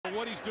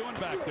what he's doing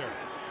back there.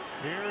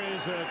 Here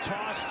is a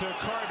toss to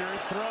Carter,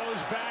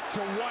 throws back to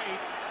White,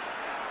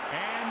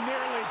 and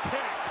nearly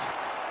picked.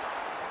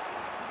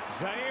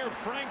 Zaire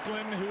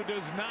Franklin, who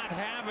does not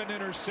have an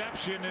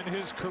interception in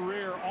his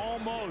career,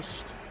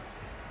 almost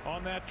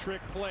on that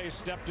trick play,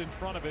 stepped in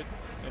front of it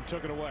and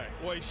took it away.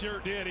 Boy, he sure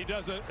did. He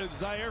does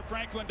Zaire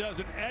Franklin does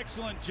an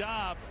excellent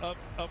job of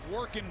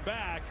working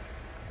back,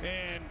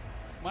 and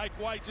Mike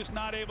White just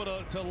not able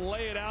to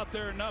lay it out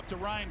there enough to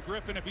Ryan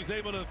Griffin. If he's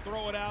able to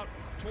throw it out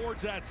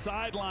towards that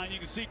sideline, you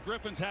can see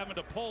Griffin's having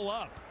to pull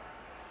up.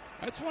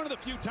 That's one of the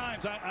few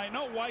times I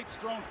know White's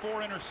thrown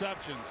 4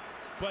 interceptions,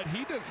 but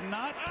he does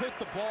not put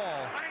the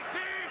ball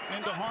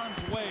into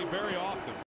harm's way very often.